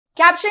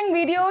Capturing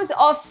videos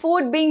of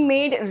food being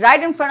made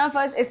right in front of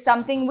us is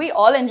something we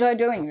all enjoy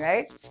doing,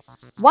 right?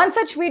 One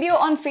such video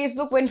on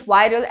Facebook went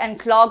viral and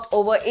clocked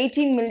over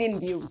 18 million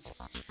views.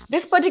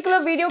 This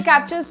particular video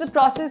captures the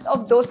process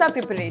of dosa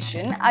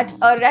preparation at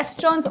a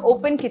restaurant's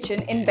open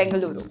kitchen in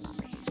Bengaluru.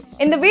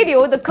 In the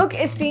video, the cook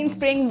is seen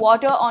spraying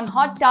water on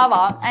hot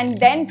tawa and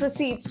then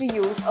proceeds to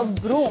use a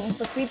broom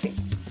for sweeping.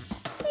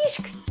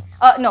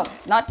 No,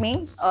 not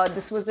me.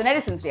 This was the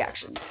netizens'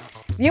 reaction.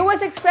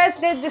 Viewers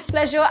expressed their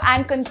displeasure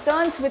and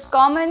concerns with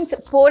comments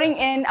pouring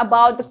in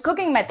about the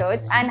cooking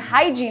methods and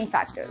hygiene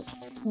factors.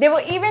 There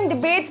were even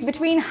debates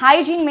between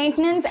hygiene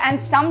maintenance and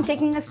some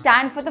taking a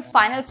stand for the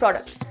final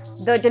product,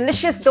 the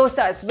delicious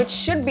dosas, which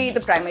should be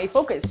the primary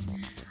focus.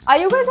 Are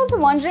you guys also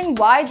wondering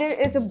why there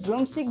is a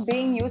broomstick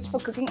being used for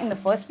cooking in the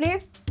first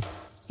place?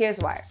 Here's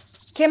why.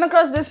 Came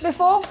across this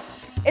before?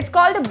 It's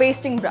called a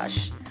basting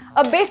brush.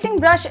 A basting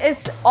brush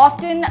is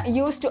often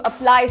used to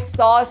apply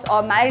sauce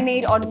or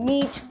marinade on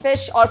meat,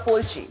 fish or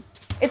poultry.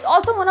 It's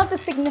also one of the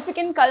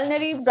significant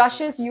culinary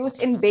brushes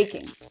used in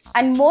baking,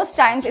 and most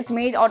times it's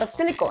made out of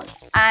silicone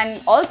and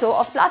also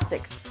of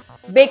plastic.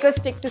 Bakers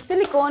stick to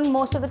silicone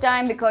most of the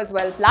time because,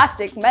 well,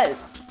 plastic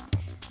melts.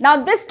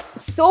 Now, this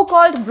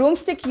so-called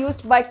broomstick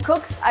used by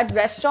cooks at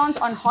restaurants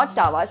on hot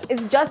tawas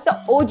is just the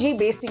OG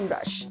basting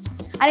brush.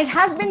 And it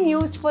has been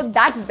used for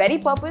that very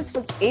purpose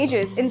for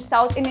ages in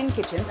South Indian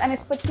kitchens and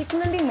is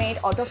particularly made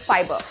out of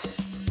fiber.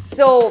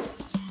 So,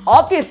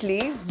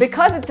 obviously,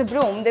 because it's a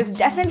broom, there's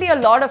definitely a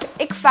lot of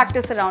ick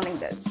factor surrounding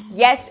this.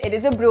 Yes, it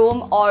is a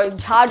broom, or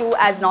jhadu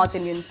as North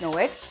Indians know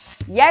it.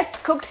 Yes,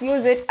 cooks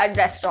use it at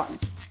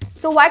restaurants.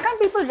 So why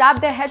can't people wrap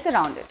their heads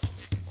around it?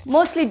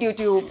 Mostly due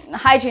to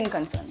hygiene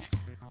concerns.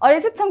 Or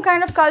is it some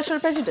kind of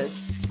cultural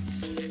prejudice?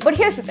 But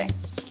here's the thing.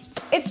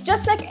 It's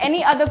just like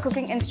any other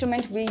cooking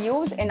instrument we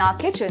use in our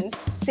kitchens,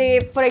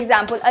 say for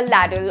example a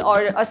ladle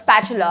or a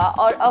spatula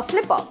or a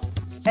flipper.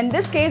 In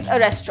this case, a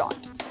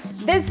restaurant.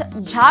 This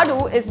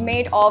jhadu is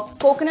made of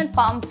coconut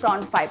palm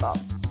frond fiber.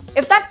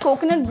 If that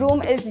coconut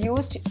broom is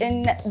used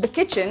in the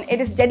kitchen,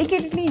 it is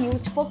dedicatedly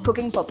used for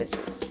cooking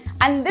purposes.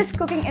 And this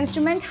cooking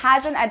instrument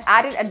has an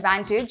added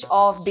advantage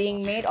of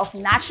being made of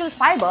natural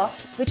fiber,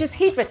 which is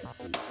heat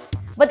resistant.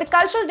 But the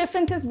cultural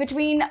differences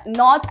between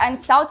North and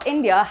South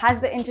India has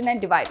the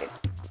internet divided.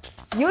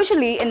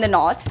 Usually in the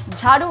North,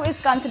 jhadu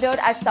is considered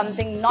as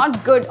something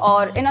not good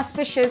or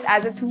inauspicious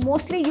as it's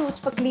mostly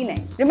used for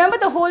cleaning. Remember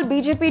the whole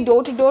BJP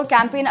door-to-door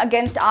campaign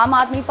against Aam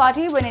Aadmi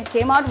Party when it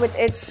came out with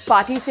its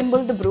party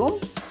symbol, the broom?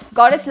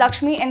 Goddess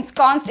Lakshmi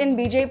ensconced in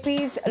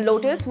BJP's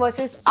lotus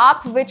versus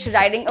Aap witch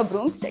riding a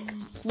broomstick.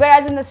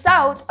 Whereas in the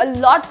South, a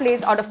lot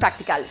plays out of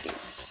practicality.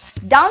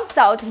 Down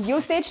South,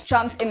 usage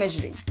trumps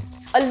imagery.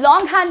 A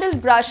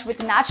long-handled brush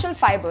with natural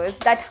fibers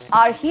that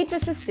are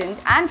heat-resistant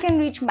and can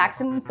reach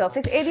maximum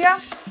surface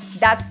area,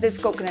 that's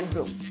this coconut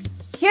broom.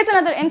 Here's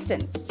another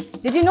instant.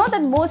 Did you know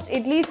that most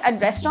idlis at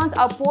restaurants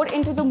are poured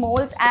into the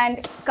molds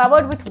and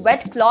covered with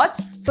wet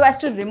cloths so as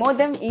to remove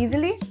them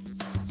easily?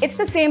 It's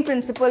the same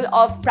principle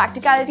of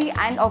practicality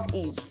and of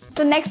ease.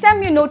 So next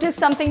time you notice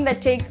something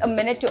that takes a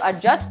minute to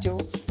adjust to,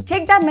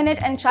 take that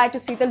minute and try to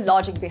see the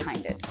logic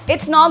behind it.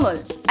 It's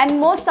normal, and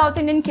most South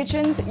Indian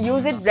kitchens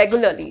use it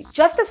regularly,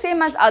 just the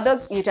same as other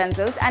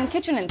utensils and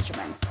kitchen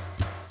instruments.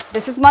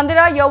 This is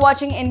Mandira, you're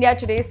watching India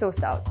Today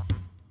SoSouth.